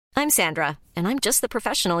I'm Sandra, and I'm just the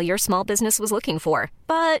professional your small business was looking for.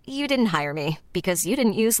 But you didn't hire me because you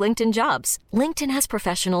didn't use LinkedIn Jobs. LinkedIn has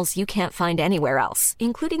professionals you can't find anywhere else,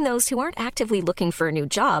 including those who aren't actively looking for a new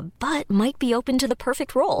job, but might be open to the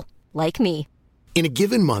perfect role, like me. In a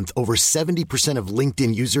given month, over 70% of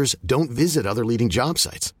LinkedIn users don't visit other leading job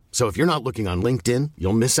sites. So if you're not looking on LinkedIn,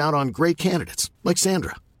 you'll miss out on great candidates like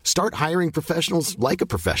Sandra. Start hiring professionals like a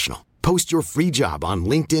professional. Post your free job on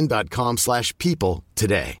linkedin.com/people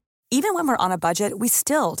today. Even when we're on a budget, we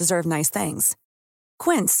still deserve nice things.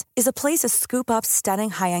 Quince is a place to scoop up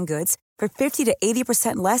stunning high-end goods for 50 to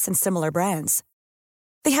 80% less than similar brands.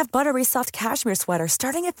 They have buttery soft cashmere sweaters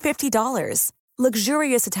starting at $50,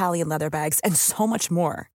 luxurious Italian leather bags, and so much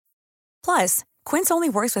more. Plus, Quince only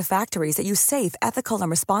works with factories that use safe, ethical, and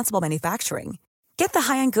responsible manufacturing. Get the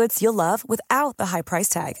high-end goods you'll love without the high price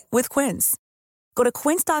tag with Quince. Go to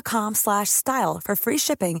quince.com/style for free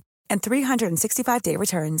shipping and 365-day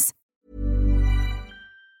returns.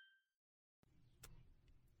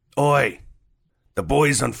 Oi! The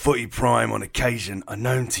boys on Footy Prime on occasion are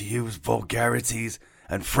known to use vulgarities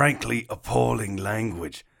and frankly appalling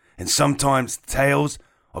language, and sometimes tales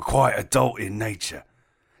are quite adult in nature.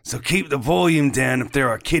 So keep the volume down if there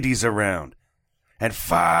are kiddies around. And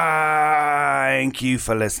thank you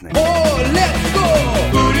for listening. Oh, let's go!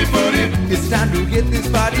 Booty, booty, it's time to get this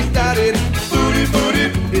party started. Booty,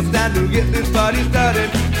 booty, it's time to get this party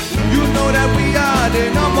started. You know that we are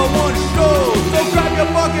the number one show. So grab your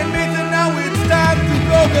fucking mitts and now it's time to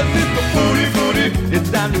go. Cause it's the booty, booty, it's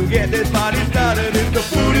time to get this party started. It's the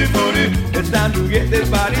booty, booty, it's time to get this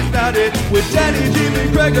party started. With Danny,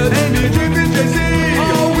 Jimmy, Gregor, Amy, Jim, and JC.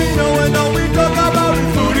 All we know and all we talk about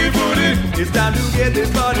is booty, booty. It's time to get this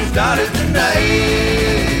party started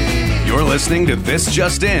tonight. You're listening to This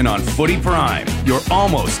Just In on Footy Prime, your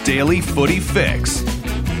almost daily footy fix.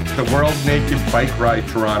 The World Naked Bike Ride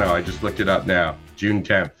Toronto. I just looked it up now, June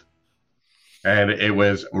 10th. And it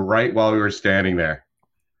was right while we were standing there.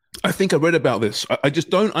 I think I read about this. I just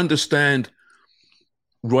don't understand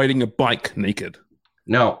riding a bike naked.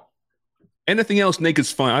 No. Anything else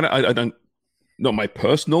naked's fine. I don't, not my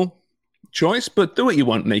personal choice, but do what you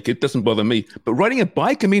want naked. Doesn't bother me. But riding a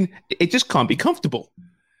bike, I mean, it just can't be comfortable.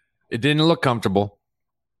 It didn't look comfortable.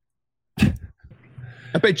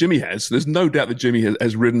 I bet Jimmy has. There's no doubt that Jimmy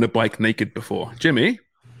has ridden a bike naked before. Jimmy,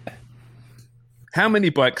 how many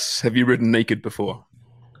bikes have you ridden naked before?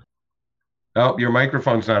 Oh, your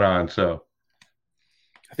microphone's not on, so.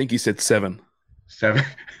 I think he said 7. 7.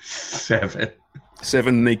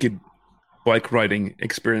 7 naked bike riding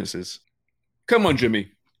experiences. Come on,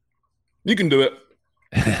 Jimmy. You can do it.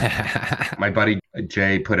 My buddy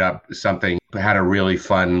Jay put up something, had a really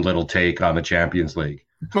fun little take on the Champions League.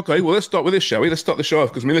 Okay, well, let's start with this, shall we? Let's start the show off,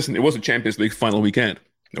 because, I mean, listen, it was a Champions League final weekend.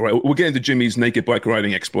 All right, we'll get into Jimmy's naked bike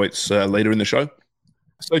riding exploits later in the show.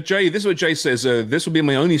 So, Jay, this is what Jay says. This will be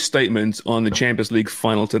my only statement on the Champions League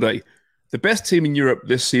final today. The best team in Europe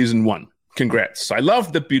this season won. Congrats. I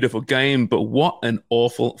love the beautiful game, but what an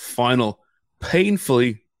awful final.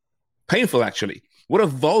 Painful, actually. What a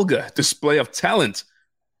vulgar display of talent.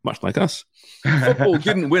 Much like us. Football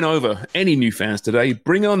didn't win over any new fans today.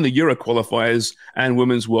 Bring on the Euro qualifiers and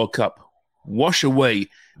Women's World Cup. Wash away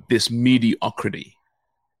this mediocrity.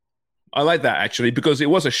 I like that, actually, because it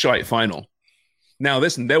was a shite final. Now,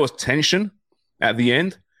 listen, there was tension at the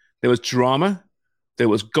end. There was drama. There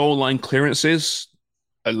was goal line clearances.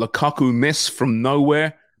 A Lukaku miss from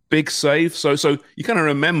nowhere. Big save. So you kind of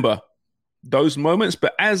remember those moments.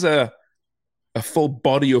 But as a full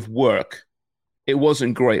body of work, it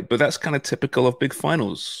wasn't great, but that's kind of typical of big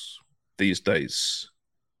finals these days.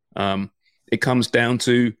 It comes down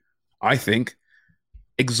to, I think,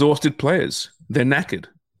 exhausted players. They're knackered.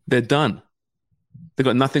 They're done. They've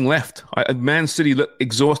got nothing left. Man City looked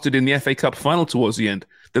exhausted in the FA Cup final towards the end.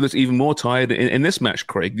 They looked even more tired in this match,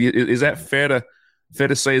 Craig. Is that fair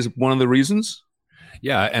to say is one of the reasons?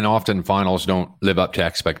 Yeah, and often finals don't live up to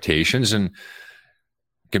expectations and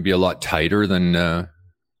can be a lot tighter than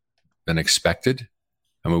expected.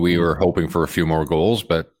 I mean, we were hoping for a few more goals,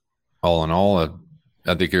 but all in all,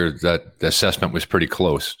 I think that the assessment was pretty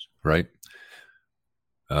close, right?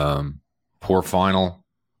 Poor final,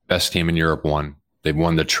 best team in Europe won. They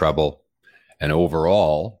won the treble. And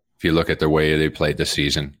overall, if you look at the way they played this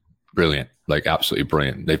season, brilliant, like absolutely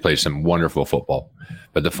brilliant. They played some wonderful football,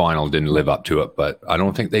 but the final didn't live up to it. But I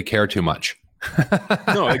don't think they care too much.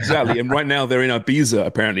 No, exactly. And right now they're in Ibiza,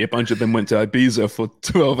 apparently. A bunch of them went to Ibiza for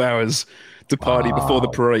 12 hours to party before the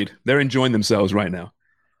parade. They're enjoying themselves right now.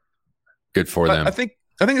 Good for them. I think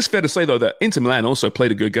it's fair to say, though, that Inter Milan also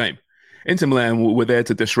played a good game. Inter Milan were there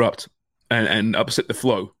to disrupt and upset the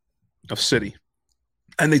flow of City.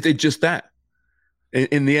 And they did just that.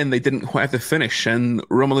 In the end, they didn't quite have the finish, and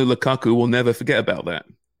Romelu Lukaku will never forget about that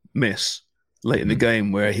miss late in the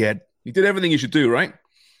game where he did everything he should do, right?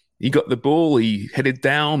 He got the ball, he headed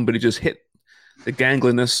down, but he just hit the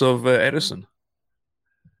gangliness of Ederson.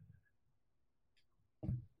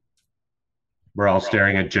 We're all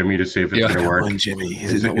staring at Jimmy to see if it's going to work. Come on, Jimmy.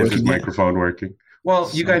 Is his microphone working? Well,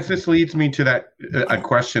 you guys, this leads me to that a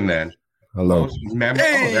question then. Hello. Oh,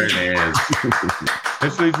 there it is.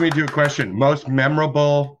 This leads me to a question. Most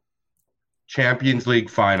memorable Champions League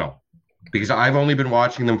final? Because I've only been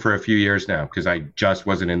watching them for a few years now because I just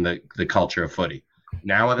wasn't in the culture of footy.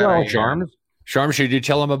 Now that Sharm, should you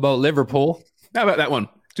tell him about Liverpool? How about that one?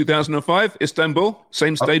 2005, Istanbul,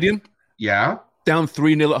 same stadium. Yeah. Down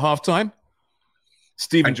 3-0 at halftime.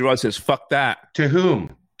 Steven Gerrard says, fuck that. To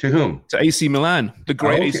whom? To AC Milan, the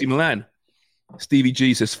great AC Milan. Stevie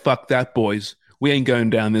G says, fuck that, boys. We ain't going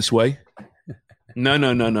down this way. No.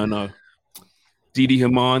 Didi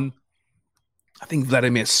Hamann. I think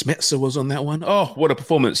Vladimir Smetsa was on that one. Oh, what a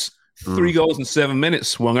performance. 3 goals in 7 minutes,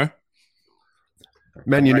 Swanger.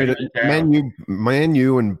 Man U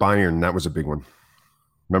and Bayern, that was a big one.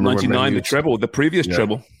 Remember 99, the treble, the previous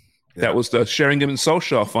treble. Yeah. That was the Sheringham and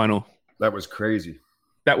Solskjaer final. That was crazy.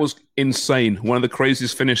 That was insane. One of the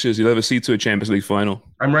craziest finishes you'll ever see to a Champions League final.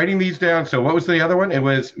 I'm writing these down. So what was the other one? It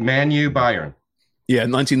was Man U Bayern. Yeah,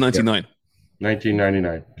 1999.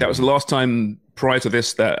 1999. That was the last time prior to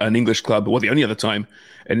this that an English club, well, the only other time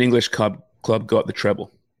an English club got the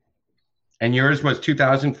treble. And yours was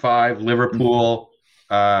 2005 Liverpool,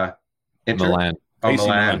 Inter? Milan. Oh, AC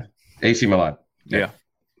Milan. AC Milan. Yeah.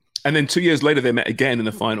 And then 2 years later, they met again in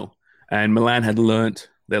the final. And Milan had learnt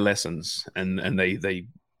their lessons, and they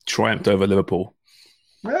triumphed over Liverpool.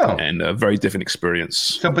 Oh. And a very different experience.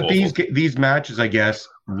 So, but these matches, I guess,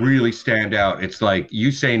 really stand out. It's like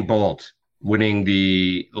Usain Bolt winning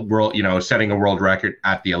the world, setting a world record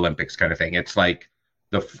at the Olympics kind of thing. It's like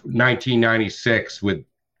the 1996 with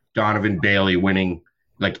Donovan Bailey winning.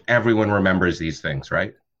 Like everyone remembers these things,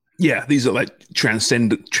 right? Yeah, these are like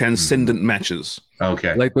transcendent matches.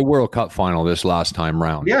 Okay. Like the World Cup final this last time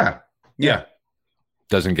round. Yeah.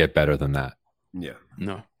 Doesn't get better than that. Yeah.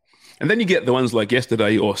 No. And then you get the ones like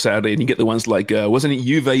yesterday or Saturday, and you get the ones like, wasn't it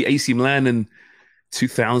Juve AC Milan in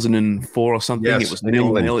 2004 or something? Yes, it was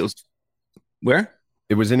 0-0. It was where?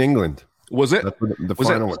 It was in England. Was it? That's the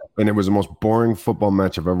final one. And it was the most boring football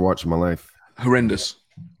match I've ever watched in my life. Horrendous.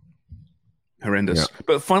 Yeah.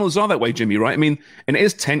 But finals are that way, Jimmy, right? I mean, and it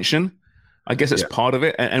is tension. I guess it's part of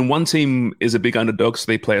it. And one team is a big underdog, so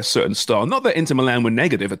they play a certain style. Not that Inter Milan were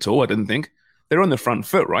negative at all, I didn't think. They're on the front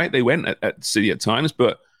foot, right? They went at City at times,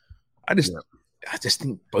 but I just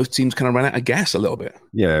think both teams kind of ran out of gas a little bit.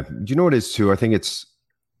 Yeah. Do you know what it is, too? I think it's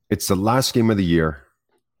the last game of the year,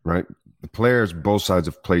 right? The players, both sides,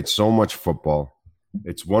 have played so much football.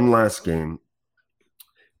 It's one last game.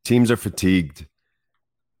 Teams are fatigued.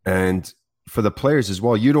 And for the players as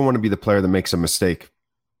well, you don't want to be the player that makes a mistake.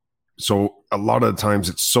 So a lot of the times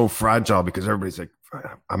it's so fragile because everybody's like,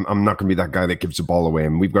 I'm not going to be that guy that gives the ball away.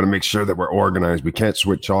 And we've got to make sure that we're organized. We can't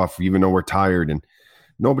switch off even though we're tired. And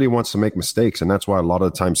nobody wants to make mistakes. And that's why a lot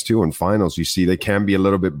of the times too in finals, you see they can be a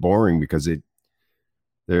little bit boring because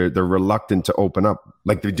they're reluctant to open up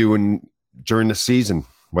like they do during the season,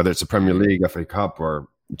 whether it's the Premier League, FA Cup, or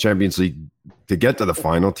Champions League. To get to the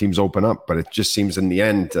final, teams open up. But it just seems in the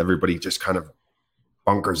end, everybody just kind of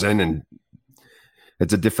bunkers in, and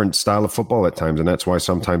it's a different style of football at times. And that's why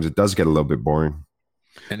sometimes it does get a little bit boring.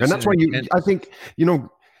 And that's why I think,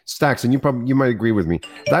 Stacks, and you might agree with me.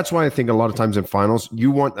 That's why I think a lot of times in finals,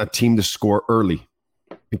 you want a team to score early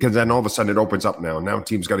because then all of a sudden it opens up now. Now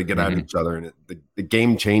teams got to get at each other and the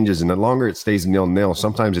game changes. And the longer it stays 0-0,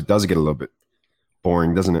 sometimes it does get a little bit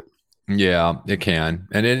boring, doesn't it? Yeah, it can.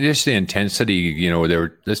 And it is the intensity,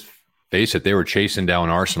 let's face it, they were chasing down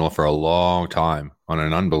Arsenal for a long time on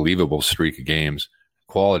an unbelievable streak of games.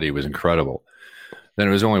 Quality was incredible. Then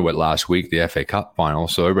it was only last week, the FA Cup final.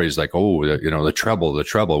 So everybody's like, the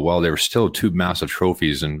treble. Well, there were still two massive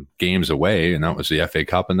trophies and games away, and that was the FA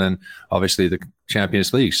Cup and then obviously the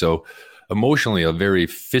Champions League. So emotionally, a very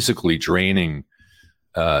physically draining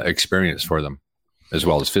experience for them as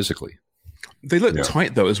well as physically. They looked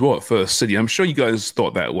tight, though, as well, at first, City. I'm sure you guys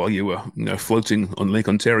thought that while you were floating on Lake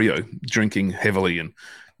Ontario, drinking heavily and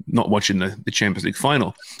not watching the Champions League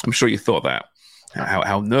final. I'm sure you thought that.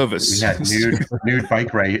 How nervous. We had nude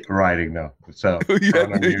bike riding, though. So you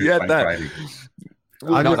had that.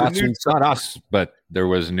 Not us, but there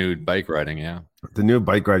was nude bike riding, yeah. The nude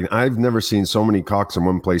bike riding. I've never seen so many cocks in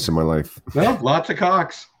one place in my life. Well, lots of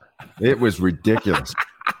cocks. It was ridiculous.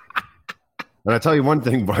 And I tell you one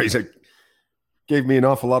thing, boys, gave me an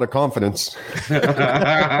awful lot of confidence. Yeah,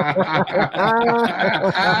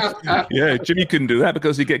 Jimmy couldn't do that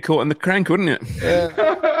because he'd get caught in the crank, wouldn't it?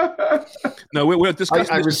 Yeah. No, we're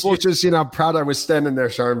discussing I this was before. just, how proud I was standing there,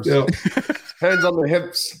 Sharms. Yeah. Hands on the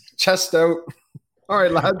hips, chest out. All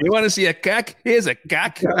right, lad. You want to see a cack? Here's a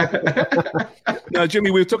cack. No,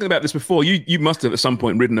 Jimmy, we were talking about this before. You must have at some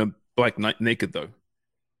point ridden a bike naked, though.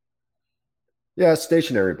 Yeah,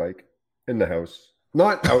 stationary bike in the house.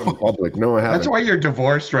 Not out in public. No, I haven't. That's why you're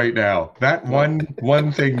divorced right now. That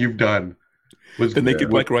one thing you've done was The naked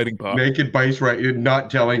bike riding part. naked bike riding, not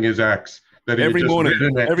telling his ex that he Every had just morning.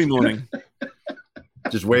 ridden it. Every morning.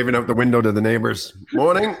 Just waving out the window to the neighbors.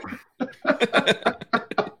 Morning.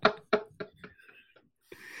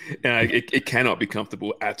 Yeah, it cannot be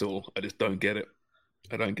comfortable at all. I just don't get it.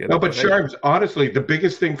 I don't get No, it. but hey, Sharms, honestly, the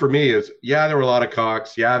biggest thing for me is, yeah, there were a lot of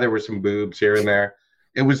cocks. Yeah, there were some boobs here and there.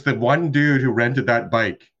 It was the one dude who rented that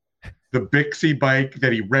bike, the Bixie bike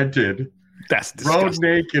that he rented, that's rode disgusting.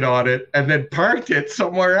 naked on it, and then parked it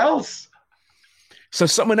somewhere else. So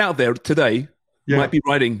someone out there today Yeah. might be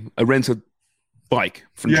riding a rented bike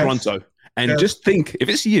from Yes. Toronto. And Yes. just think, if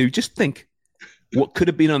it's you, just think what could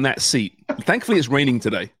have been on that seat. Thankfully, it's raining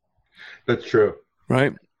today, That's true.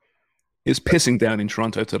 right? It's pissing down in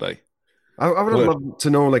Toronto today. I would have loved to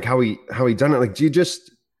know how he done it. Like, do you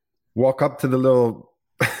just walk up to the little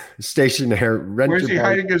stationary rent? Where's your he bike?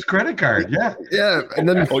 hiding his credit card? Yeah. Yeah, and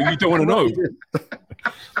then Oh, you don't want to know.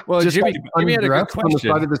 Well, just Jimmy had a good undressed on the side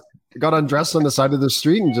question. of the got undressed on the side of the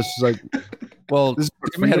street and just like, Well, This is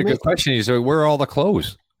Jimmy had a freedom. good question. He said, "Where are all the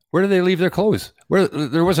clothes? Where do they leave their clothes? Where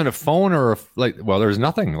there wasn't a phone or well, there was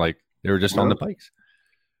nothing. Like they were just on the bikes.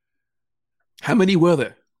 How many were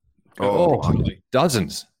there? Oh, approximately.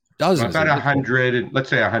 dozens. About 100, and let's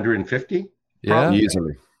say 150. Yeah.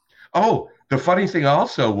 easily. Oh, the funny thing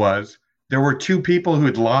also was there were two people who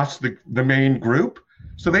had lost the main group,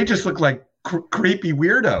 so they just looked like creepy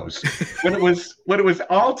weirdos. when it was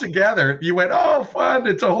all together, you went, "Oh, fun!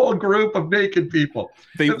 It's a whole group of naked people."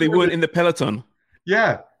 They weren't in the peloton.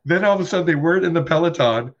 Yeah. Then all of a sudden they weren't in the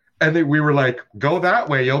peloton, and we were like, "Go that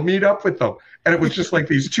way. You'll meet up with them." And it was just like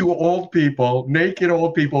these two old people, naked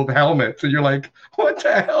old people with helmets, and you're like, "What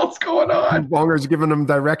the hell's going on?" Bonger's giving them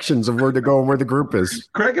directions of where to go and where the group is.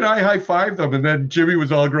 Craig and I high-fived them, and then Jimmy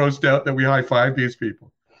was all grossed out that we high-fived these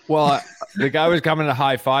people. Well, the guy was coming to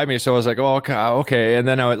high five me, so I was like, "Oh, okay." And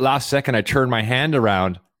then at last second, I turned my hand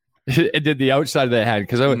around and did the outside of the hand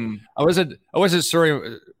because I wasn't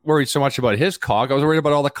worried so much about his cock. I was worried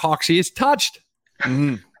about all the cocks he has touched.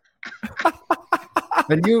 Mhm.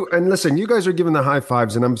 And listen, you guys are giving the high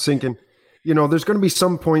fives, and I'm thinking, there's going to be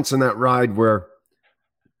some points in that ride where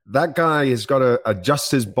that guy has got to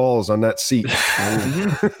adjust his balls on that seat.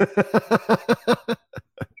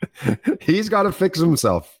 He's got to fix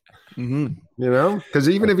himself, because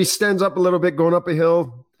even if he stands up a little bit going up a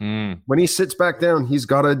hill, when he sits back down, he's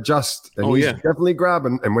got to adjust. And he's definitely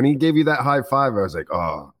grabbing. And when he gave you that high five, I was like,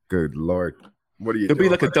 oh, good Lord. What are you It'll doing?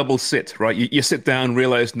 be like a double sit, right? You sit down,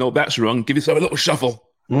 realize, no, that's wrong. Give yourself a little shuffle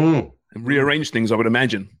and rearrange things, I would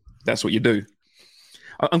imagine. That's what you do.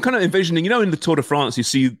 I'm kind of envisioning, in the Tour de France, you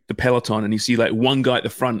see the peloton and you see like one guy at the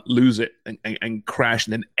front lose it and crash,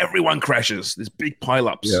 and then everyone crashes. There's big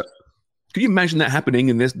pileups. Yeah. Could you imagine that happening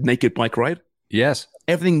in this naked bike ride? Yes.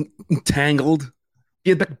 Everything entangled.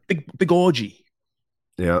 Yeah, big orgy.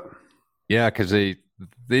 Yeah. Yeah, because they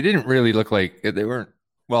didn't really look like they weren't.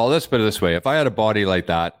 Well, let's put it this way: if I had a body like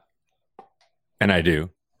that, and I do,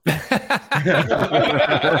 I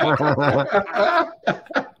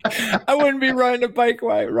wouldn't be riding a bike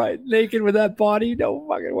right naked with that body. No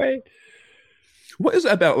fucking way. What is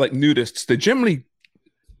it about like nudists? They're generally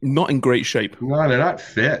not in great shape. No, they're not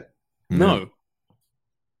fit. No.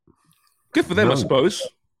 Good for them, I suppose.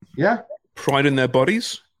 Yeah. Pride in their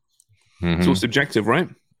bodies. It's all subjective, right?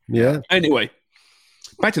 Yeah. Anyway,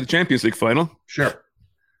 back to the Champions League final. Sure.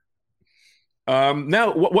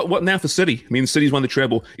 Now, what now for City? I mean, City's won the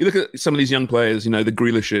treble. You look at some of these young players, the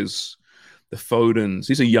Grealishes, the Fodens.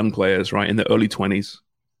 These are young players, right, in the early 20s,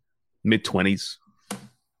 mid-20s.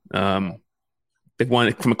 They've won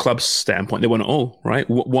it from a club standpoint. They won it all, right?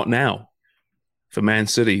 What now for Man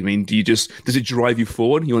City? I mean, does it drive you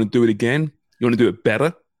forward? You want to do it again? You want to do it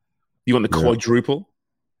better? You want the quadruple?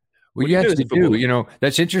 Well, you actually do.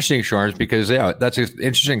 That's interesting, Sharns, because that's an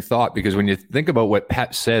interesting thought. Because when you think about what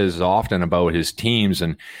Pep says often about his teams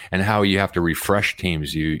and how you have to refresh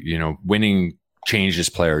teams, winning changes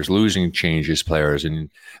players, losing changes players, and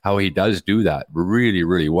how he does do that really,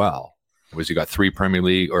 really well. He got 3 Premier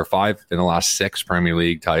League or 5 in the last 6 Premier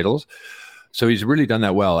League titles, so he's really done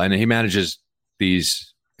that well, and he manages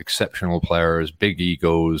these exceptional players, big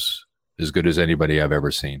egos, as good as anybody I've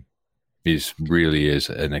ever seen. He's really is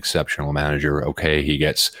an exceptional manager. Okay, he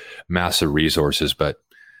gets massive resources, but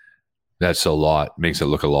that's a lot, makes it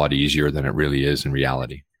look a lot easier than it really is in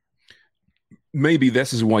reality. Maybe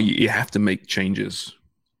this is why you have to make changes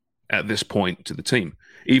at this point to the team.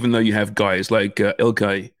 Even though you have guys like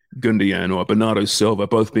Ilkay Gundogan or Bernardo Silva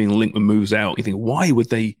both being linked with moves out, you think, why would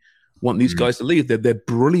they want these guys to leave? They're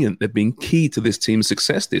brilliant. They've been key to this team's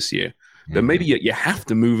success this year. But maybe you have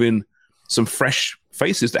to move in some fresh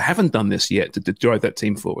faces that haven't done this yet to drive that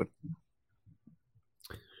team forward.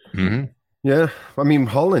 Yeah. I mean,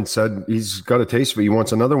 Holland said he's got a taste of it. He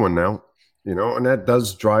wants another one now, and that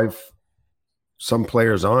does drive some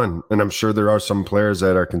players on. And I'm sure there are some players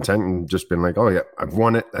that are content and just been like, oh, yeah, I've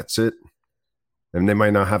won it. That's it. And they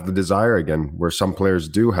might not have the desire again, where some players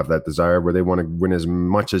do have that desire where they want to win as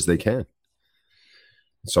much as they can.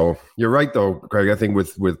 So you're right, though, Craig. I think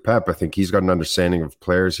with Pep, I think he's got an understanding of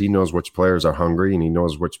players. He knows which players are hungry and he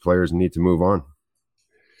knows which players need to move on.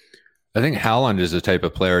 I think Haaland is the type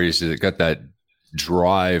of player he's got that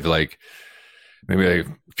drive, like maybe I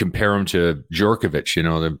compare him to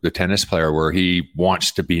Djokovic, the tennis player, where he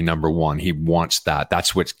wants to be number one. He wants that.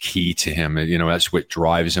 That's what's key to him. That's what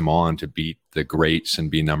drives him on to beat the greats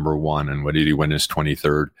and be number one. And what did he win his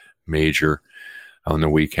 23rd major on the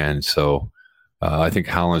weekend? So I think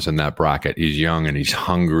Haaland's in that bracket. He's young and he's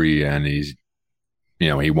hungry and he's,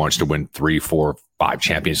 he wants to win 3, 4, 5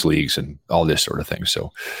 Champions Leagues and all this sort of thing.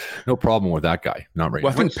 So no problem with that guy. Not right.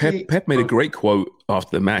 Well, I think Pep made a great quote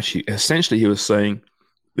after the match. He was saying,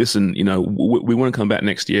 listen, we want to come back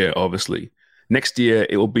next year, obviously. Next year,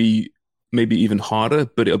 it will be maybe even harder,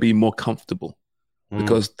 but it'll be more comfortable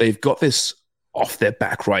because they've got this off their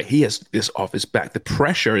back, right? He has this off his back. The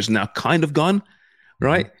pressure is now kind of gone,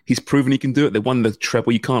 right? He's proven he can do it. They won the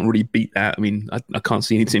treble. You can't really beat that. I mean, I can't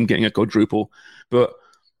see any team getting a quadruple. But,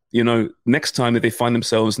 next time that they find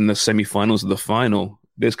themselves in the semifinals of the final,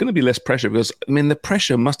 there's going to be less pressure because, the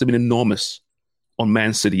pressure must have been enormous on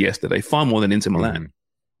Man City yesterday, far more than Inter Milan.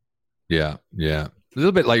 Yeah. A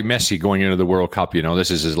little bit like Messi going into the World Cup.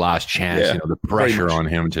 This is his last chance. Yeah, the pressure on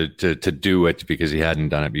him to do it because he hadn't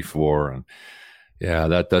done it before. And yeah,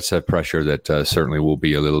 that's a pressure that certainly will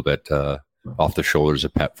be a little bit off the shoulders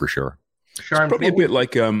of Pep for sure. It's probably a bit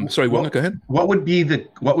like sorry, go ahead. What would be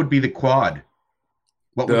the quad?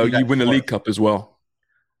 You win the League Cup as well.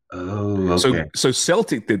 Oh, okay. So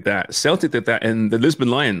Celtic did that. And the Lisbon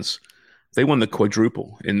Lions, they won the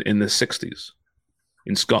quadruple in the 60s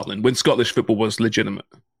in Scotland when Scottish football was legitimate.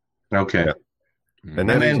 Okay. Yeah. And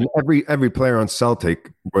then every player on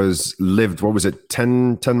Celtic lived, what was it,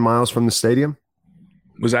 10 miles from the stadium?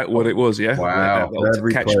 Was that what it was? Yeah. Wow.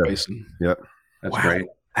 Every catch player. basin. Yeah. That's great.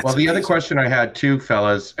 Well, the other question I had too,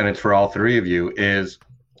 fellas, and it's for all three of you, is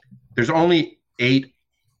there's only 8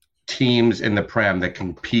 teams in the Prem that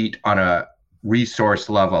compete on a resource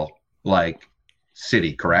level like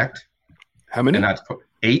City, correct? How many? And that's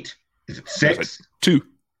 8? Is it 6? 2.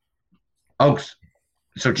 Oh,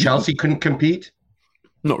 so Chelsea couldn't compete?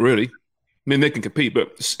 Not really. They can compete,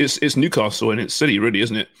 but it's Newcastle and it's City, really,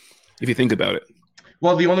 isn't it? If you think about it.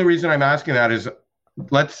 Well, the only reason I'm asking that is,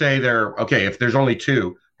 let's say if there's only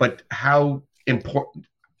 2, but how important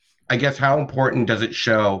does it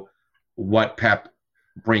show what Pep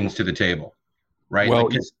brings to the table, right? Well,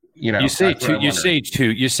 you say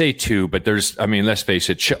 2, but there's, let's face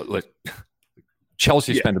it,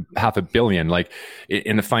 Chelsea spent $500 million. Like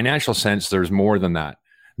in the financial sense, there's more than that.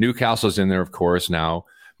 Newcastle's in there, of course, now.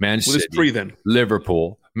 Man City, there's 3 then.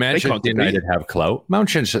 Liverpool, Manchester United have clout.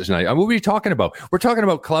 Manchester United. What are we talking about? We're talking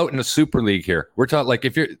about clout in the Super League here. We're talking like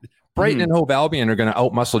if you're Brighton and Hove Albion are going to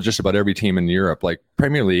outmuscle just about every team in Europe. Like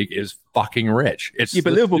Premier League is fucking rich.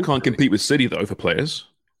 But Liverpool can't compete with City though for players.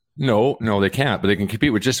 No, they can't. But they can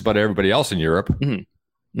compete with just about everybody else in Europe.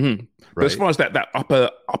 Mm-hmm. Mm-hmm. Right. But as far as that upper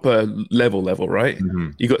level, right? Mm-hmm.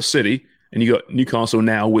 You got City and you got Newcastle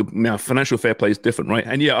now. Financial fair play is different, right?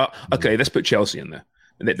 And okay, let's put Chelsea in there.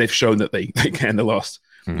 They've shown that they can the last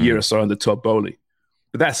year or so under Todd Bowley.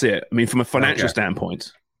 But that's it. From a financial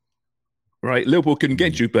standpoint, right? Liverpool couldn't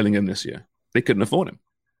get Jude Bellingham this year. They couldn't afford him.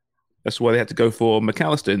 That's why they had to go for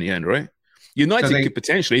McAllister in the end, right? United could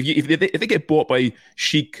potentially, if they get bought by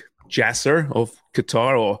Sheikh Jasser of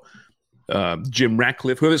Qatar or Jim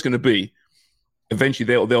Ratcliffe, whoever it's going to be, eventually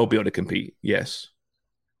they'll be able to compete, yes.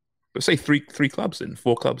 But say three clubs then,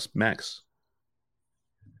 4 clubs max.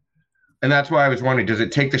 And that's why I was wondering, does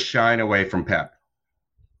it take the shine away from Pep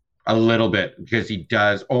a little bit because he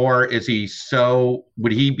does, or is he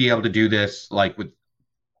would he be able to do this like with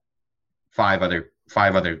five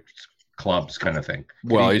other clubs kind of thing?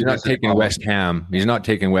 Well, he's not taking West Ham. He's not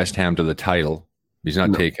taking West Ham to the title. He's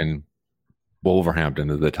not taking Wolverhampton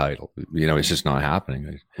to the title. It's just not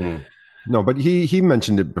happening. No, but he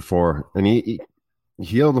mentioned it before, and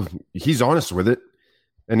he's honest with it,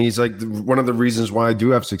 and he's like, one of the reasons why I do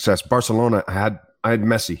have success. Barcelona, I had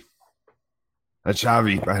Messi, I had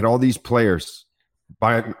Xavi, I had all these players.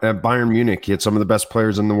 At Bayern Munich, he had some of the best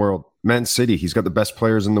players in the world. Man City, he's got the best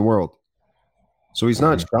players in the world. So he's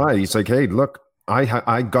not shy. He's like, hey, look,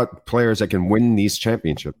 I got players that can win these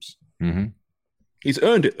championships. Mm-hmm. He's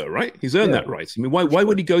earned it, though, right? He's earned that right. I mean, why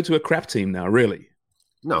would he go to a crap team now, really?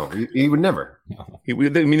 No, he would never.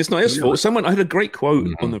 It's not his fault. I had a great quote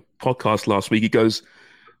on the podcast last week. He goes,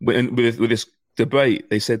 with this debate,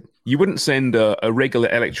 they said, you wouldn't send a regular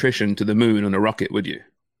electrician to the moon on a rocket, would you?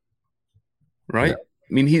 Right? Yeah.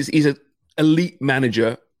 I mean, he's an elite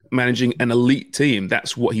manager managing an elite team.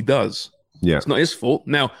 That's what he does. Yeah. It's not his fault.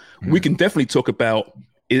 Now, we can definitely talk about,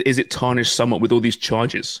 is it tarnished somewhat with all these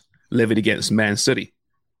charges levied against Man City?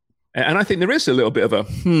 And I think there is a little bit of a,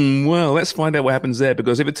 well, let's find out what happens there.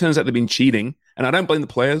 Because if it turns out they've been cheating, and I don't blame the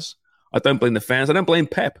players, I don't blame the fans, I don't blame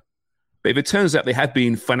Pep. But if it turns out they have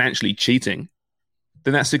been financially cheating,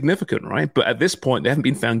 then that's significant, right? But at this point, they haven't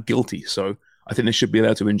been found guilty. So I think they should be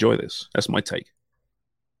allowed to enjoy this. That's my take.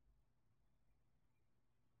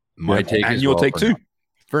 My take and your take too.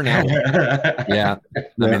 For now. Yeah.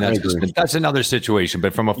 I mean, that's another situation.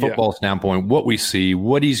 But from a football standpoint, what we see,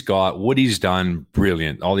 what he's got, what he's done,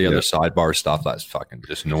 brilliant. All the other sidebar stuff, that's fucking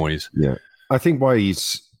just noise. Yeah. I think why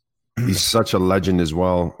he's such a legend as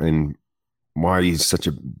well, and why he's such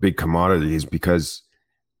a big commodity, is because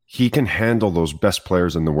he can handle those best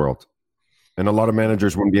players in the world. And a lot of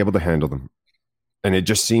managers wouldn't be able to handle them. And it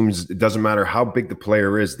just seems, it doesn't matter how big the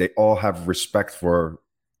player is, they all have respect for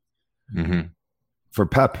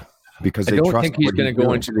Pep, because they trust. I don't think he's going to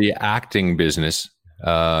go into the acting business. He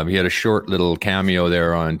had a short little cameo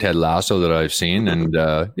there on Ted Lasso that I've seen, and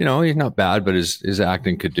he's not bad, but his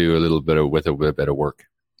acting could do a little bit with a bit of work.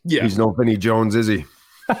 Yeah, he's no Vinnie Jones, is he?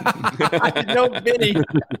 No Vinnie.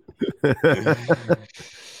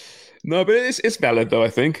 No, but it's valid though. I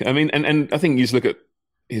think. I mean, and I think you just look at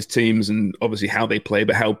his teams and obviously how they play,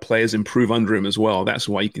 but how players improve under him as well. That's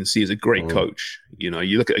why you can see he's a great coach. You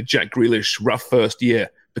look at Jack Grealish, rough first year,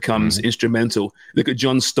 becomes instrumental. Look at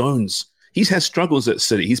John Stones. He's had struggles at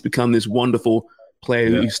City. He's become this wonderful player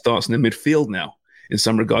who starts in the midfield now. In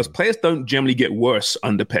some regards, players don't generally get worse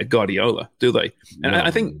under Pep Guardiola, do they? And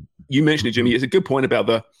I think you mentioned it, Jimmy. It's a good point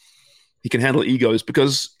about he can handle egos,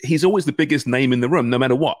 because he's always the biggest name in the room, no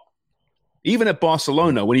matter what. Even at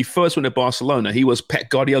Barcelona, when he first went to Barcelona, he was Pep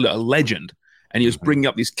Guardiola, a legend. And he was bringing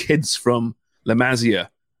up these kids from La Masia,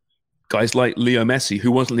 guys like Leo Messi,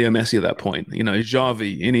 who wasn't Leo Messi at that point.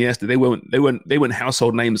 Xavi, Iniesta, they weren't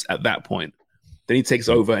household names at that point. Then he takes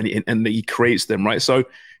over and he creates them, right? So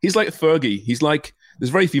he's like Fergie. He's like, there's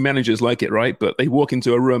very few managers like it, right? But they walk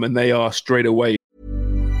into a room and they are straight away.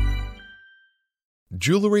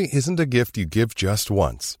 Jewelry isn't a gift you give just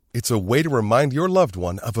once. It's a way to remind your loved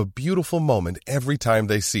one of a beautiful moment every time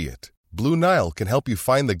they see it. Blue Nile can help you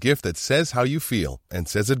find the gift that says how you feel and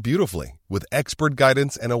says it beautifully, with expert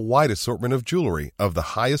guidance and a wide assortment of jewelry of the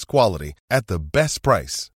highest quality at the best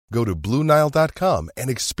price. Go to BlueNile.com and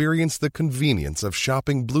experience the convenience of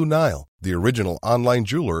shopping Blue Nile, the original online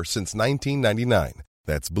jeweler since 1999.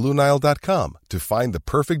 That's BlueNile.com to find the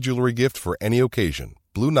perfect jewelry gift for any occasion.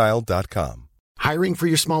 BlueNile.com. Hiring for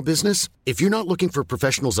your small business? If you're not looking for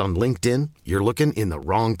professionals on LinkedIn, you're looking in the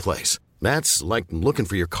wrong place. That's like looking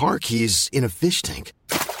for your car keys in a fish tank.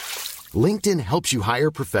 LinkedIn helps you hire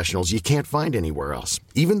professionals you can't find anywhere else,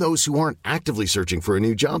 even those who aren't actively searching for a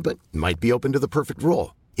new job but might be open to the perfect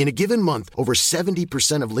role. In a given month, over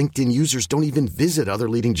 70% of LinkedIn users don't even visit other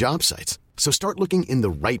leading job sites. So start looking in the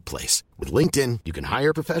right place. With LinkedIn, you can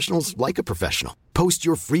hire professionals like a professional. Post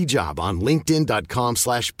your free job on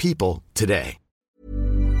linkedin.com/people today.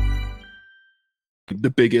 The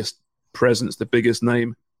biggest presence, the biggest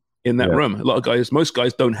name in that room. Most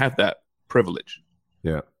guys don't have that privilege.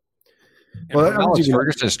 Yeah. Well, from Alex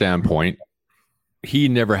Ferguson's standpoint, he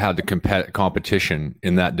never had the competition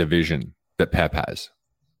in that division that Pep has.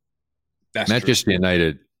 Manchester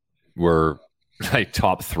United were like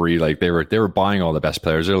top three. Like they were buying all the best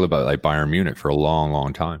players. They were about like Bayern Munich for a long,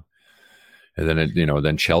 long time. And then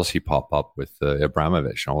then Chelsea pop up with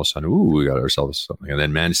Abramovich, and all of a sudden, we got ourselves something. And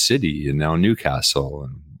then Man City, and now Newcastle.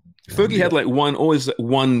 And Fergie had always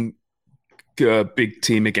one big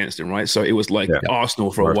team against him, right? So it was like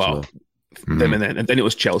Arsenal for a while, and then it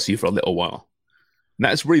was Chelsea for a little while. And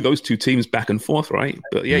that's really those two teams back and forth, right?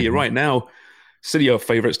 But yeah, you're right. Now City are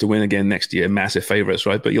favourites to win again next year, massive favourites,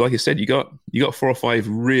 right? But like you said, you got 4 or 5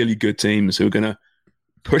 really good teams who are going to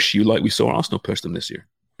push you like we saw Arsenal push them this year.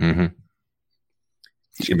 Mm-hmm.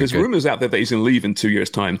 There's rumors out there that he's going to leave in 2 years'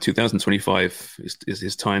 time. 2025 is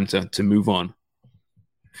his time to move on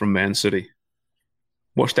from Man City.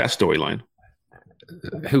 Watch that storyline.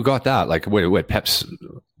 Who got that? Like, wait,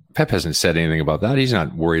 Pep hasn't said anything about that. He's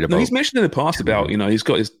not worried about. No, he's mentioned in the past about he's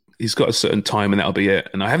got a certain time and that'll be it.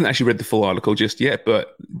 And I haven't actually read the full article just yet,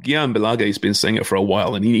 but Guillaume Balaguer's been saying it for a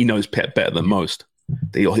while, and he knows Pep better than most.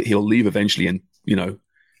 He'll leave eventually in a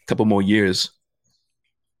couple more years,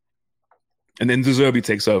 and then De Zerbi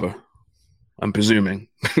takes over. I'm presuming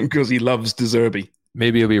because he loves De Zerbi.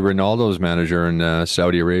 Maybe he'll be Ronaldo's manager in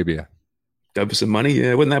Saudi Arabia. Go for some money.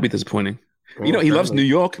 Yeah, wouldn't that be disappointing? Well, he loves New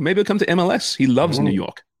York. Maybe he'll come to MLS. He loves New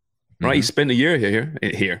York. Right? He spent a year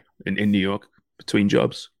here in New York between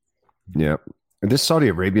jobs. Yeah. And this Saudi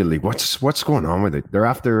Arabia league, what's going on with it? They're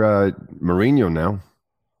after Mourinho now.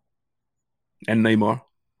 And Neymar.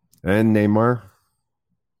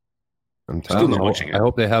 I'm still not watching it. I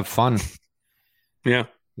hope they have fun. Yeah.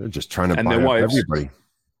 They're just trying to and buy their up wives. everybody.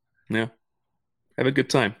 Yeah. Have a good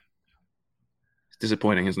time. It's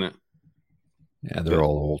disappointing, isn't it? Yeah, they're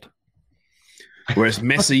all old. Whereas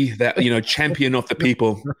Messi, that champion of the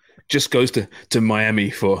people, just goes to Miami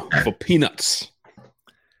for peanuts.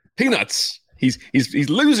 Peanuts. He's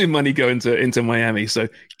losing money going into Miami. So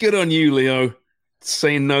good on you, Leo,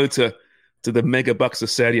 saying no to the mega bucks of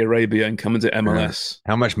Saudi Arabia and coming to MLS.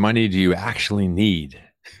 How much money do you actually need?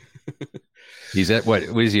 He's at what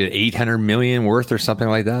is he at 800 million worth or something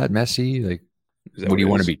like that? Messi, like, what do you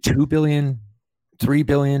want to be? 2 billion? 3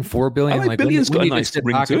 billion, 4 billion. Like billions got a nice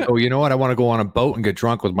ring to it. Oh, you know what? I want to go on a boat and get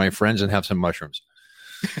drunk with my friends and have some mushrooms.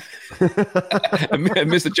 I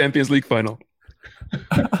missed the Champions League final.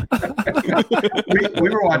 we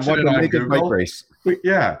were watching it on Google. Bike race.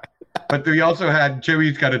 Yeah, but we also had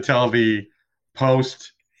Jimmy's got to tell the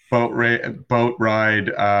post boat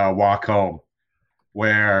ride walk home,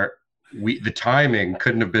 where the timing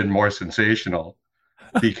couldn't have been more sensational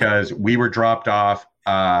because we were dropped off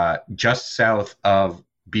just south of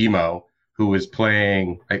BMO, who was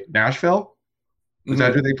playing Nashville. Is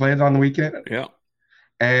that who they played on the weekend? Yeah.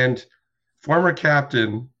 And former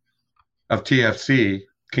captain of TFC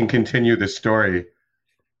can continue the story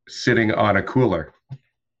sitting on a cooler.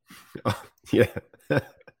 Yeah.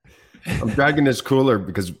 I'm dragging this cooler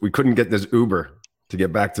because we couldn't get this Uber to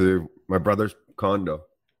get back to my brother's condo.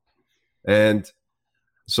 And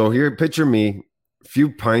so here, picture me, a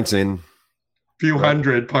few pints in. Few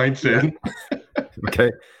hundred pints in.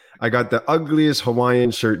 Okay. I got the ugliest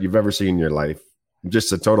Hawaiian shirt you've ever seen in your life.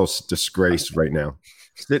 Just a total disgrace right now.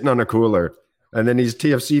 Sitting on a cooler. And then these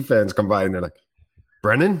TFC fans come by and they're like,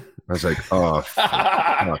 Brennan? I was like, oh,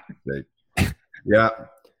 fuck's sake. Yeah.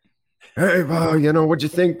 Hey, well, what'd you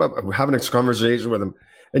think? But we're having a conversation with him.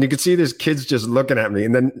 And you could see these kids just looking at me.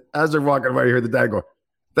 And then as they're walking away, you hear the dad go,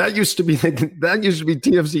 that used to be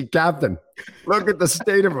TFC captain. Look at the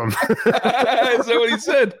state of him. Is that what he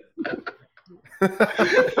said?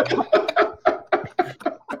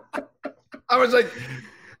 I was like,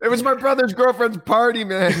 it was my brother's girlfriend's party,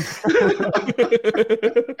 man.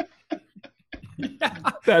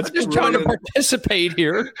 That's just trying to participate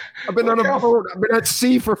here. I've been on a boat. I've been at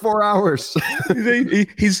sea for 4 hours.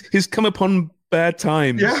 He's come upon bad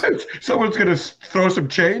times. Yeah, someone's gonna throw some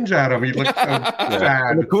change at him. He looks so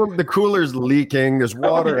sad. And the cooler's leaking. There's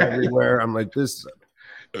water everywhere. I'm like, this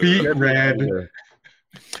beet red.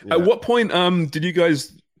 Yeah. At what point did you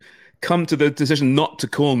guys come to the decision not to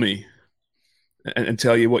call me and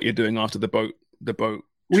tell you what you're doing after the boat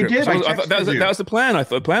we trip? did. That was the plan. I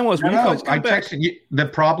thought the plan was I texted you. The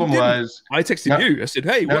problem was I texted you. I said,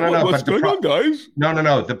 "Hey, what's going on, guys?"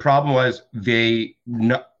 No. The problem was they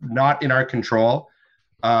not in our control.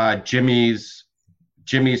 Jimmy's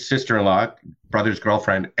sister-in-law, brother's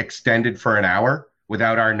girlfriend, extended for an hour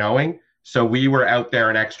without our knowing. So we were out there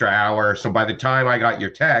an extra hour. So by the time I got your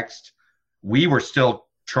text, we were still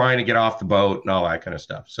trying to get off the boat and all that kind of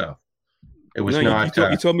stuff. So it was not.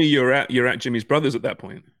 You told me you're at Jimmy's brother's at that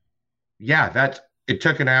point. Yeah, it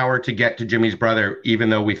took an hour to get to Jimmy's brother,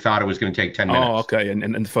 even though we thought it was going to take 10 minutes. Oh, okay.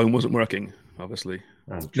 And the phone wasn't working, obviously.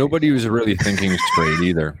 Nobody was really thinking straight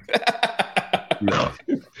either. No.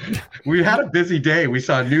 We had a busy day. We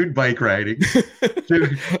saw Nude bike riding.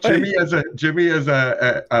 Jimmy as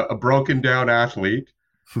a broken down athlete.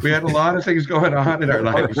 We had a lot of things going on in our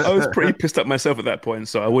lives. I was pretty pissed up myself at that point,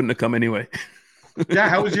 so I wouldn't have come anyway. Yeah,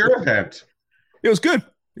 how was your event? It was good.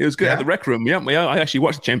 It was good Yeah? at the Rec Room. Yeah, I actually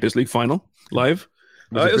watched the Champions League final live.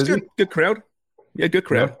 It was good. Good crowd. Yeah, good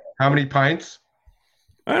crowd. Yeah. How many pints?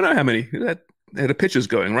 I don't know how many. The pitchers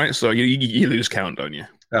going, right? So you lose count, don't you?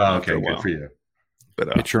 Oh, okay. Good for you. But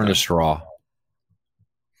Pitcher and a straw.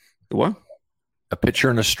 The what? A pitcher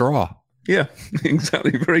and a straw. Yeah,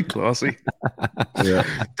 exactly. Very classy. Yeah.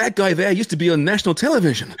 That guy there used to be on national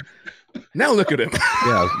television. Now look at him.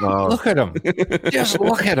 Yeah, look at him. Just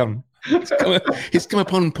look at him. He's come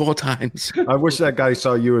upon poor times. I wish that guy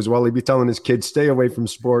saw you as well. He'd be telling his kids, stay away from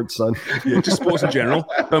sports, son. Yeah, just sports in general.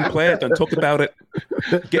 Don't play it. Don't talk about it.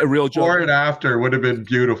 Get a real job. Before and after would have been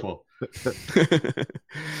beautiful.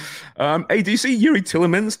 Hey, do you see Yuri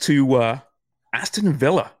Tillemans to Aston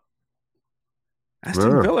Villa?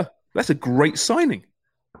 Aston Villa. That's a great signing.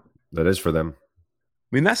 That is for them.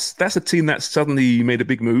 I mean, that's a team that suddenly made a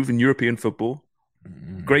big move in European football.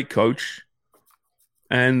 Great coach.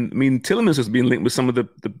 And, I mean, Tillemans has been linked with some of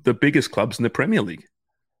the biggest clubs in the Premier League.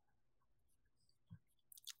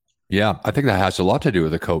 Yeah, I think that has a lot to do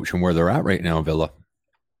with the coach and where they're at right now, Villa.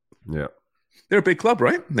 Yeah. They're a big club,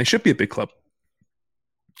 right? They should be a big club.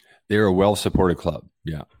 They're a well-supported club.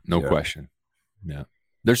 Yeah, no question. Yeah.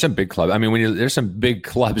 There's some big clubs. I mean, there's some big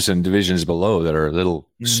clubs and divisions below that are little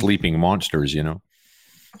sleeping monsters,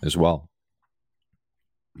 as well.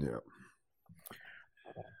 Yeah.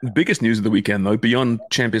 The biggest news of the weekend, though, beyond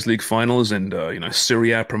Champions League finals and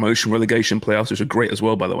Serie A promotion, relegation playoffs, which are great as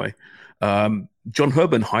well, by the way. John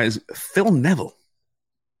Herban hires Phil Neville.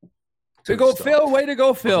 Way to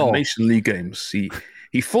go, Phil. Nation League games.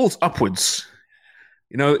 He falls upwards.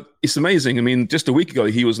 It's amazing. I mean, just a week ago,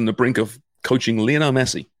 he was on the brink of coaching Lionel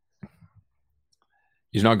Messi.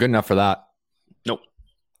 He's not good enough for that. Nope.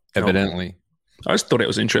 Evidently. I just thought it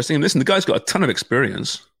was interesting. And listen, the guy's got a ton of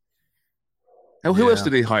experience. Who else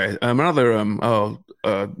did he hire? Another,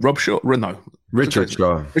 Rob Shaw? No. Richard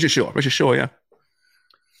Shaw. Richard Shaw, yeah.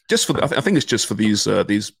 Just for, I think it's just for these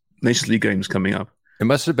Nations League games coming up. It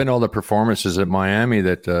must have been all the performances at Miami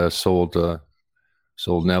that sold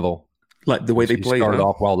Neville. Like the way they played. He started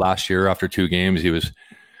off well last year. After 2 games, he was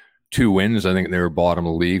 2 wins. I think they were bottom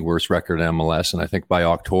of the league, worst record in MLS. And I think by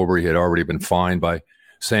October, he had already been fined by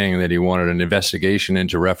saying that he wanted an investigation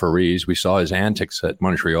into referees. We saw his antics at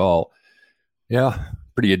Montreal. Yeah,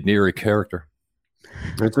 pretty endearing character.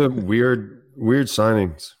 It's a weird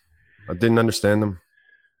signings. I didn't understand them.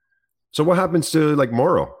 So what happens to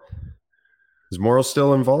Morrow? Is Morrow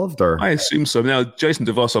still involved? Or I assume so. Now, Jason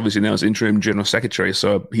DeVos obviously now is interim general secretary,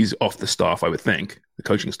 so he's off the staff, I would think, the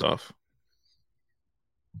coaching staff.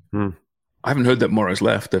 I haven't heard that Morrow's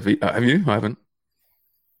left. Have you? I haven't.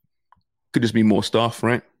 Could just be more staff,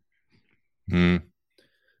 right?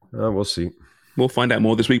 We'll see. We'll find out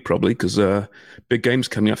more this week, probably, because big games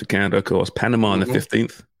coming up for Canada, of course. Panama on the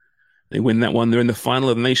 15th. They win that one. They're in the final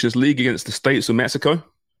of the Nations League against the States of Mexico.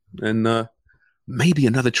 And maybe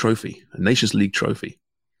another trophy, a Nations League trophy.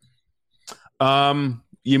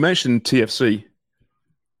 You mentioned TFC.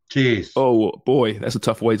 Jeez. Oh, boy, that's a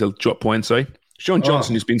tough way to drop points, eh? Sean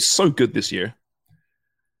Johnson, who's been so good this year.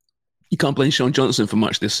 You can't blame Sean Johnson for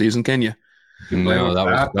much this season, can you? No,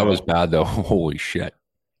 that was bad, though. Holy shit.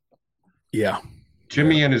 Yeah.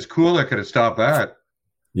 Jimmy and his cooler could have stopped that.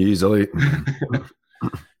 Easily.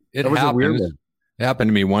 It happened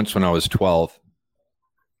to me once when I was 12.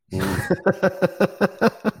 My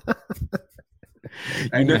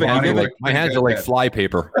hands are like fly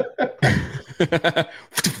paper.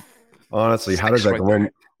 Honestly, how does that go in?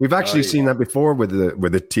 We've actually seen that before with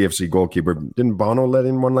the TFC goalkeeper. Didn't Bono let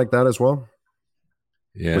in one like that as well?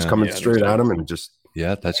 Yeah, it was coming straight at him and just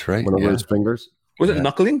that's right. Went over his fingers. Was it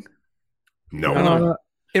knuckling? No.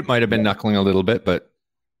 It might have been knuckling a little bit, but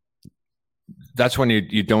that's when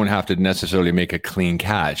you don't have to necessarily make a clean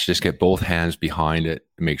catch. Just get both hands behind it,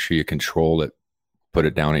 make sure you control it, put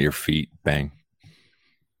it down at your feet, bang.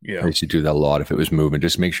 Yeah. I used to do that a lot if it was moving.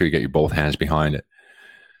 Just make sure you get your both hands behind it.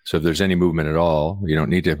 So if there's any movement at all, you don't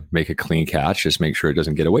need to make a clean catch. Just make sure it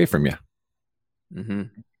doesn't get away from you. Mm-hmm.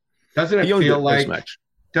 Doesn't it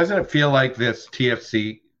feel like this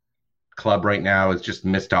TFC club right now is just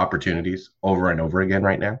missed opportunities over and over again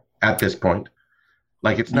right now at this point?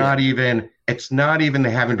 Like it's not even they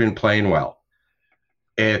haven't been playing well.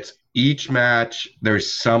 It's each match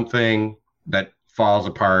there's something that falls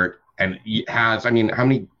apart and how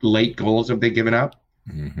many late goals have they given up?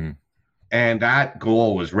 Mm-hmm. And that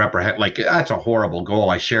goal was that's a horrible goal.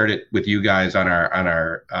 I shared it with you guys on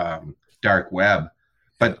our dark web.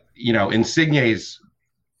 But Insigne's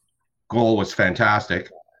goal was fantastic,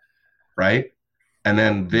 right? And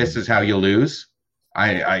then this is how you lose.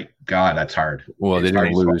 God, that's hard. Well, they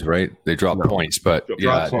didn't lose, right? They dropped points, but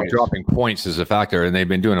dropping points is a factor, and they've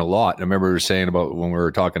been doing a lot. I remember saying about when we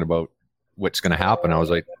were talking about what's going to happen. I was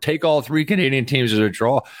like, take all 3 Canadian teams as a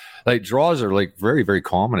draw. Like draws are like very, very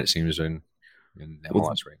common. It seems in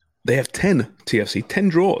MLS right now. They have 10 TFC, 10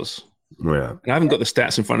 draws. Yeah, I haven't got the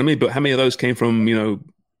stats in front of me, but how many of those came from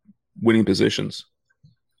winning positions?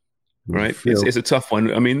 right? It's a tough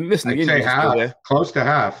one. I mean, listen, I'd say half, close to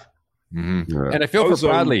half. Mm-hmm. Yeah. And I feel for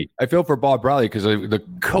Bradley. I feel for Bob Bradley because the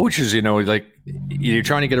coaches, like you're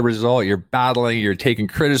trying to get a result, you're battling, you're taking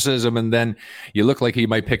criticism, and then you look like he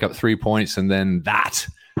might pick up 3 points, and then that.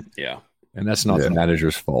 Yeah. And that's not the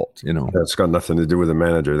manager's fault, That's got nothing to do with the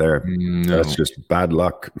manager there. No. That's just bad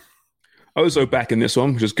luck. Ozo back in this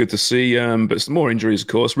one, which is good to see. But some more injuries, of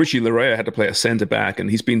course. Richie Larea had to play a centre back, and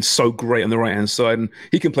he's been so great on the right hand side. And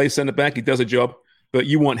he can play centre back; he does a job. But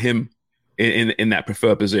you want him in that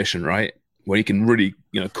preferred position, right, where he can really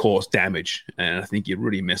cause damage. And I think you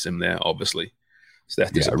really miss him there, obviously. So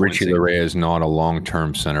that's Richie Larea is not a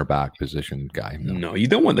long-term center back position guy. No, you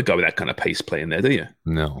don't want the guy with that kind of pace playing there, do you?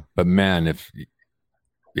 No, but man, if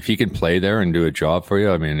he can play there and do a job for you,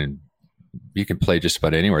 I mean, you can play just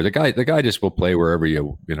about anywhere. The guy just will play wherever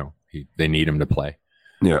they need him to play.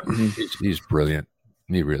 Yeah, he's brilliant.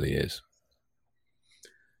 He really is.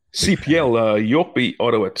 CPL York beat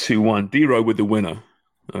Ottawa 2-1. D-Row with the winner,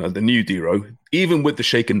 the new D-Row, even with the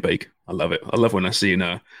shake and bake. I love it. I love when I see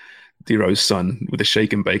D-Row's son with the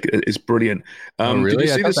shake and bake. It's brilliant. Really? Did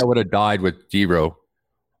you see I would have died with D-Row.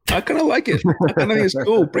 I kind of like it. I kind of think it's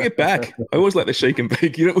cool. Bring it back. I always like the shake and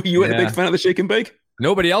bake. You weren't a big fan of the shake and bake?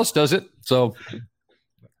 Nobody else does it, so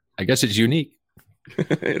I guess it's unique.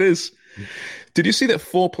 It is. Did you see that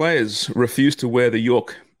 4 players refused to wear the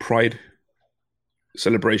York Pride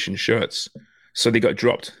celebration shirts? So they got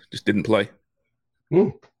dropped, just didn't play.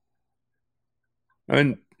 Ooh. I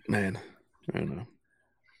mean, man, I don't know.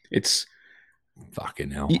 It's fucking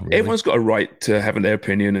hell. Really? Everyone's got a right to having their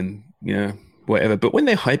opinion and whatever. But when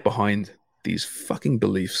they hide behind these fucking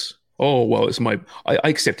beliefs, well, it's I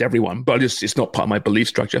accept everyone, but it's not part of my belief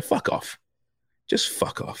structure. Fuck off. Just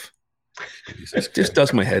fuck off. It just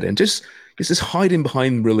does my head in. It's just hiding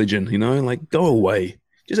behind religion, like go away.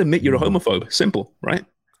 Just admit you're a homophobe. Simple, right?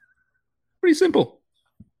 Pretty simple.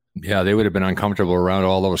 Yeah, they would have been uncomfortable around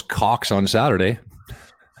all those cocks on Saturday.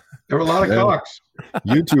 There were a lot of cocks.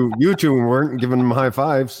 You two weren't giving them high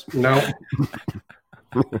fives. No.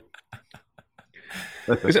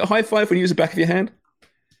 Is it a high five when you use the back of your hand?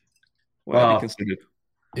 Well,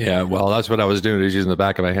 yeah, well, that's what I was doing. I was using the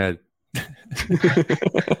back of my head.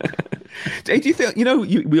 Hey, do you think,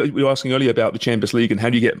 we were asking earlier about the Champions League and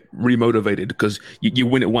how do you get remotivated because you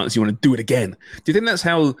win it once, you want to do it again. Do you think that's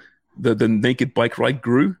how the naked bike ride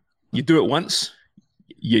grew? You do it once,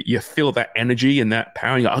 you feel that energy and that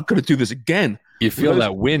power, and you're like, I've got to do this again. You feel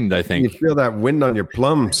that wind, I think. You feel that wind on your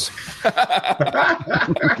plums.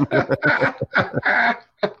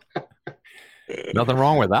 Nothing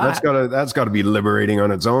wrong with that. That's gotta be liberating on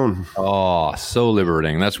its own. Oh, so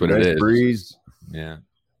liberating. That's what it is. Breeze. Yeah.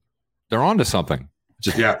 They're onto something.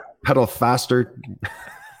 Just pedal faster.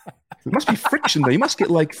 It must be friction though. You must get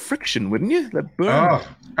like friction, wouldn't you? That burn. Oh,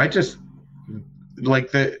 I just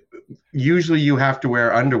like usually you have to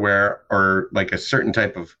wear underwear or like a certain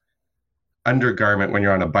type of undergarment when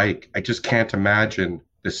you're on a bike. I just can't imagine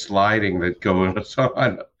the sliding that goes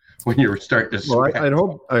on when you start to sweat.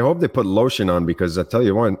 Well, I hope they put lotion on because I tell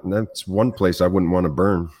you what, that's one place I wouldn't want to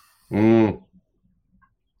burn. Mm.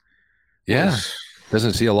 Yeah.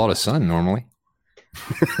 Doesn't see a lot of sun normally.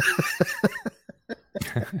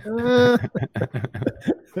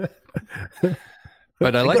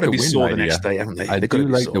 But I like the wind idea. The next day, haven't they? I do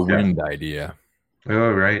like the wind idea.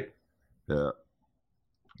 Oh, right. Yeah.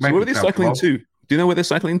 So where are they cycling to? Do you know where they're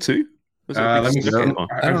cycling to? Let me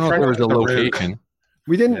I don't know if there was a location.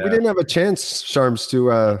 We didn't have a chance, Sharms,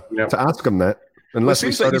 to ask them that. Unless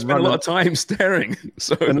we started running a lot of time staring.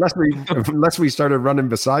 So unless we started running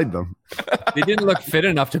beside them. They didn't look fit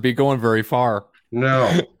enough to be going very far. No.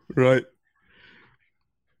 Right.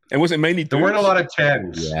 And was it mainly there weren't a lot of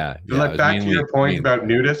 10s. Yeah. Back to your point about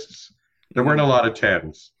nudists, there weren't a lot of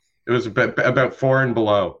 10s. It was about 4 and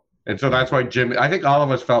below. And so that's why I think all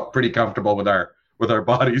of us felt pretty comfortable with our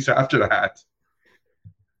bodies after that.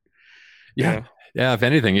 Yeah. Yeah, if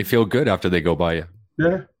anything, you feel good after they go by you.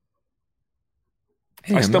 Yeah.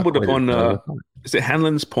 Hey, I stumbled upon, is it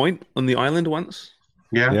Hanlon's Point on the island once?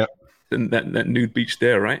 Yeah. Yeah. And that nude beach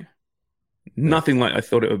there, right? Nothing like I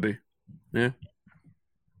thought it would be. Yeah.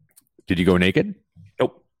 Did you go naked?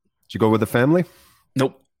 Nope. Did you go with the family?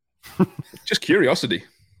 Nope. Just curiosity.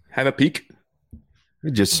 Have a peek.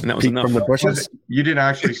 You just peek from the bushes? You didn't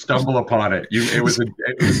actually stumble upon it. It was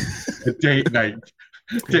a date night.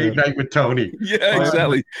 Date night with Tony. Yeah,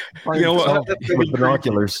 exactly. You know what? With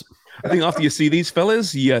binoculars. I think after you see these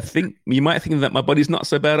fellas, you might think that my body's not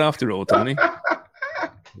so bad after all, Tony.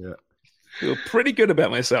 Yeah. I feel pretty good about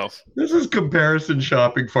myself. This is comparison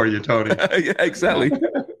shopping for you, Tony. Yeah, exactly.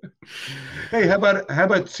 Hey, how about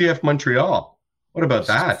CF Montreal? What about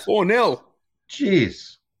that? 4-0.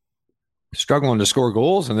 Jeez. Struggling to score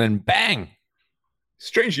goals, and then bang.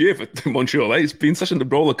 Strange year for Montreal. It's been such a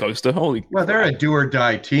roller coaster. Holy. Well, they're a do or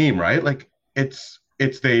die team, right? Like it's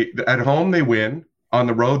they at home they win, on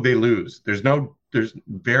the road they lose. There's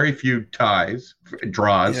very few draws.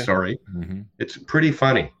 Yeah. Sorry, Mm-hmm. It's pretty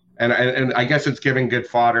funny, and I guess it's giving good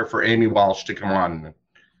fodder for Amy Walsh to come on and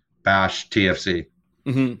bash TFC.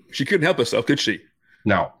 Mm-hmm. She couldn't help herself, could she?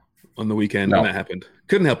 No, On the weekend when that happened,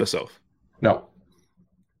 couldn't help herself. no,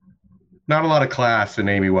 not a lot of class in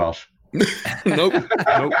Amy Walsh. Nope.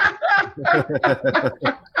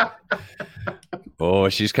 Oh,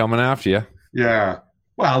 she's coming after you. Yeah.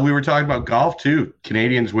 Well, we were talking about golf too.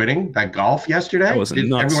 Canadians winning that golf yesterday. That was Did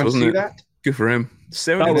nuts, everyone wasn't see it? that? Good for him.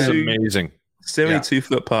 That was 72, amazing.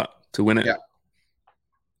 72-foot putt to win it. Yeah.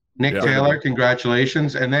 Nick Yeah. Taylor,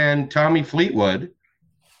 congratulations. And then Tommy Fleetwood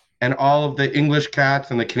and all of the English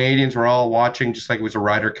cats and the Canadians were all watching just like it was a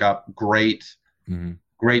Ryder Cup. Great, Mm-hmm.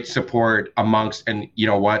 great support amongst, and you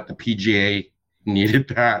know what? The PGA needed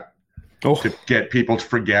that to get people to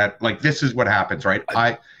forget. Like, this is what happens, right?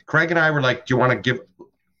 Craig and I were like, do you want to give,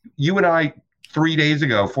 you and I 4 days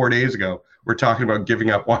ago, we're talking about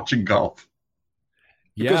giving up watching golf.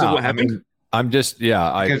 Because of what happened? I'm just,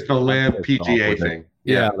 Because the LIV PGA thing.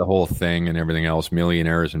 Yeah, the whole thing and everything else,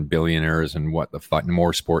 millionaires and billionaires and what the fuck,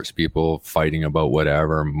 more sports people fighting about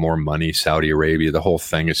whatever, more money, Saudi Arabia, the whole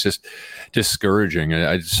thing. It's just discouraging.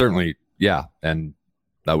 I certainly, and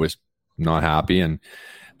I was not happy.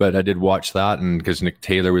 But I did watch that, and because Nick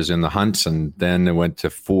Taylor was in the hunts, and then it went to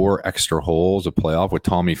 4 extra holes of playoff with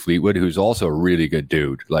Tommy Fleetwood, who's also a really good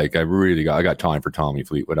dude. Like, I got time for Tommy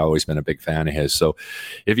Fleetwood. I've always been a big fan of his. So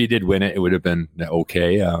if he did win it, it would have been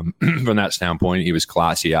okay. From that standpoint, he was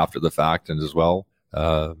classy after the fact and as well.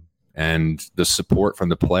 And the support from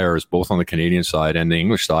the players, both on the Canadian side and the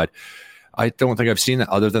English side, I don't think I've seen that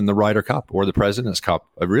other than the Ryder Cup or the President's Cup.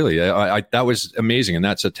 I that was amazing. And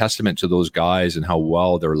that's a testament to those guys and how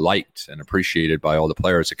well they're liked and appreciated by all the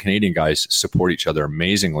players. The Canadian guys support each other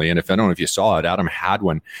amazingly. And I don't know if you saw it, Adam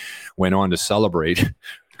Hadwin went on to celebrate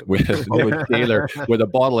with Taylor with a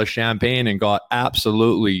bottle of champagne and got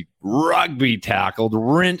absolutely rugby tackled,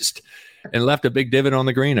 rinsed, and left a big divot on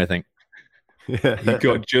the green, I think. He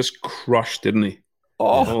got just crushed, didn't he?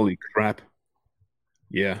 Oh, holy crap.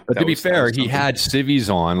 Yeah. But to be fair, he had civvies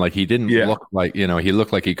on. Like, he didn't look like, he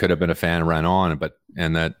looked like he could have been a fan and ran on,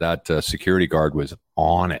 and that security guard was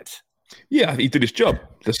on it. Yeah, he did his job,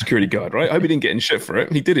 the security guard, right? I hope he didn't get in shit for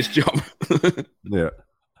it. He did his job. Yeah.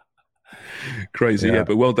 Crazy, yeah.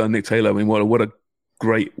 But well done, Nick Taylor. I mean, what a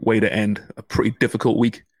great way to end a pretty difficult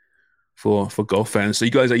week for golf fans. So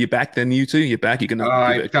are you back then, you two? You're back? You're going to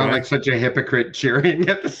I sound like such a hypocrite cheering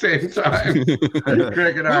at the same time.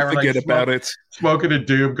 Greg and I were forget like about it. Smoking a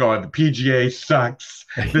doob going, the PGA sucks.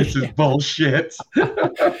 This is bullshit.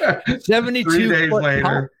 72 3 days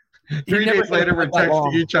later. 3 days later, we're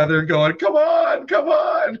texting each other going, come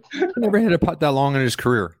on. He never hit a putt that long in his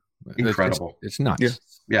career. Incredible. It's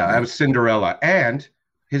nuts. Yeah, that was Cinderella. And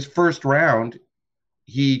his first round,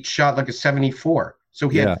 he shot like a 74. So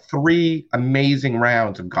he had 3 amazing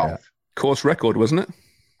rounds of golf. Yeah. Course record, wasn't it?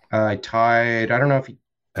 I tied. I don't know if he.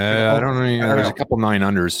 I don't know. There's a couple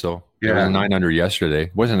 9-unders. So there was a 9-under yesterday.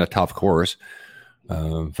 It wasn't a tough course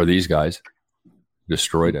for these guys.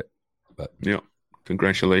 Destroyed it. But yeah,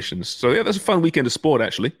 congratulations. So that's a fun weekend of sport,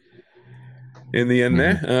 actually. In the end,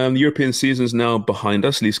 there, the European season is now behind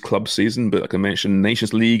us, at least club season. But like I mentioned,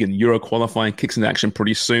 Nations League and Euro qualifying kicks into action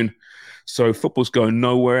pretty soon. So football's going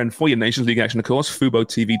nowhere. And for your Nations League action, of course,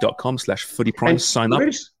 FuboTV.com/footyprime. Sign up.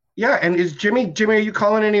 Yeah, and is Jimmy, are you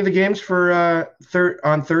calling any of the games for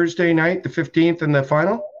on Thursday night, the 15th, and the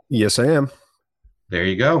final? Yes, I am. There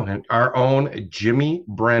you go. And our own Jimmy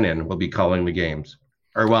Brennan will be calling the games.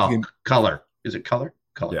 Or, color. Is it color?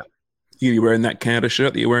 Color. Yeah. You wearing that Canada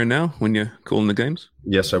shirt that you're wearing now when you're calling the games?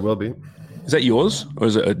 Yes, I will be. Is that yours or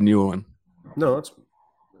is it a newer one? No, it's a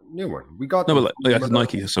new one. We got them. No, but like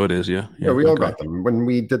Nike, so it is, yeah. Yeah, we all got them when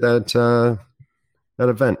we did that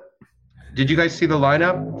event. Did you guys see the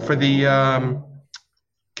lineup for the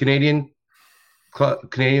Canadian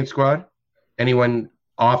squad? Anyone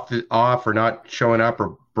off or not showing up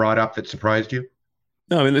or brought up that surprised you?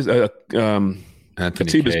 No, I mean,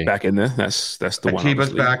 Atiba's Kay. back in there. That's the one.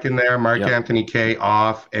 Atiba's back in there. Mark Anthony Kay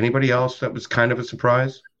off. Anybody else that was kind of a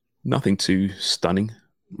surprise? Nothing too stunning.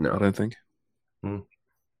 No, I don't think. No.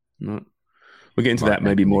 We'll get into that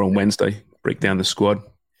maybe more on Wednesday. Break down the squad.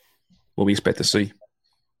 What we expect to see.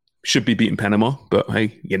 Should be beating Panama, but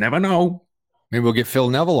hey, you never know. Maybe we'll get Phil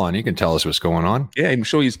Neville on. He can tell us what's going on. Yeah, I'm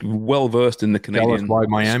sure he's well versed in the Canadian. Tell us why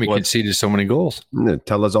Miami conceded so many goals.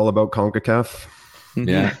 Tell us all about CONCACAF.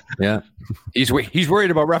 Yeah. He's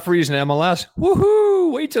worried about referees in MLS.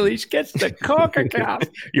 Woohoo! Wait till he gets the CONCACAF.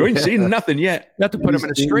 You ain't seen nothing yet. You have to put him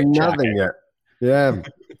in a straight Nothing yet. Yeah.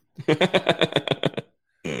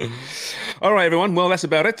 All right, everyone. Well, that's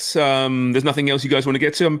about it. There's nothing else you guys want to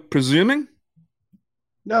get to, I'm presuming?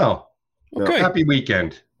 No. Okay. Happy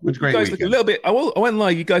weekend. It was a great you guys weekend. Look a little bit, I won't lie,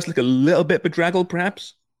 you guys look a little bit bedraggled,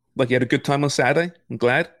 perhaps. Like you had a good time on Saturday. I'm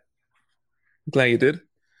glad you did.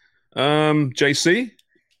 JC,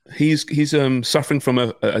 he's suffering from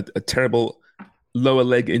a terrible lower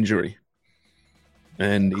leg injury.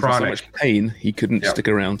 And he's in so much pain, he couldn't stick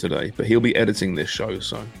around today. But he'll be editing this show,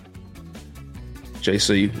 so...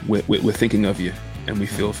 JC, we're thinking of you, and we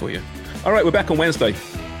feel for you. All right, we're back on Wednesday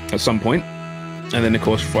at some point. And then, of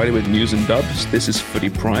course, Friday with news and dubs. This is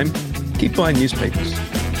Footy Prime. Keep buying newspapers.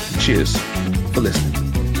 Cheers for listening.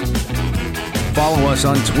 Follow us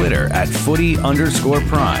on Twitter at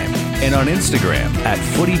 @footy_prime and on Instagram at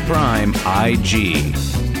 @footyprimeig.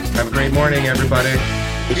 Have a great morning, everybody.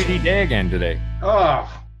 Shitty day again today. Oh.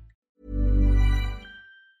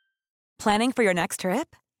 Planning for your next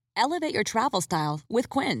trip? Elevate your travel style with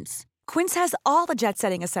Quince. Quince has all the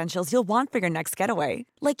jet-setting essentials you'll want for your next getaway,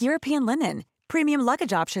 like European linen, premium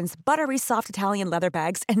luggage options, buttery soft Italian leather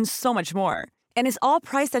bags, and so much more. And is all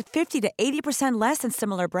priced at 50 to 80% less than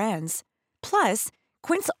similar brands. Plus,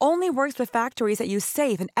 Quince only works with factories that use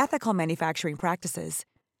safe and ethical manufacturing practices.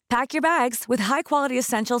 Pack your bags with high-quality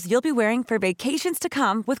essentials you'll be wearing for vacations to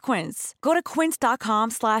come with Quince. Go to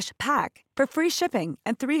quince.com/pack for free shipping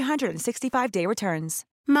and 365-day returns.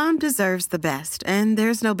 Mom deserves the best, and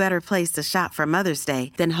there's no better place to shop for Mother's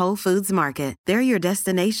Day than Whole Foods Market. They're your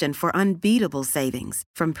destination for unbeatable savings,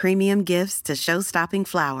 from premium gifts to show-stopping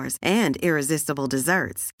flowers and irresistible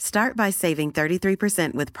desserts. Start by saving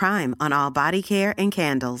 33% with Prime on all body care and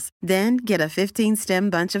candles. Then get a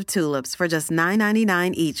 15-stem bunch of tulips for just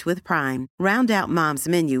 $9.99 each with Prime. Round out Mom's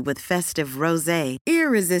menu with festive rosé,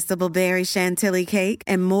 irresistible berry chantilly cake,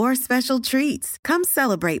 and more special treats. Come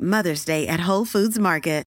celebrate Mother's Day at Whole Foods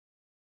Market.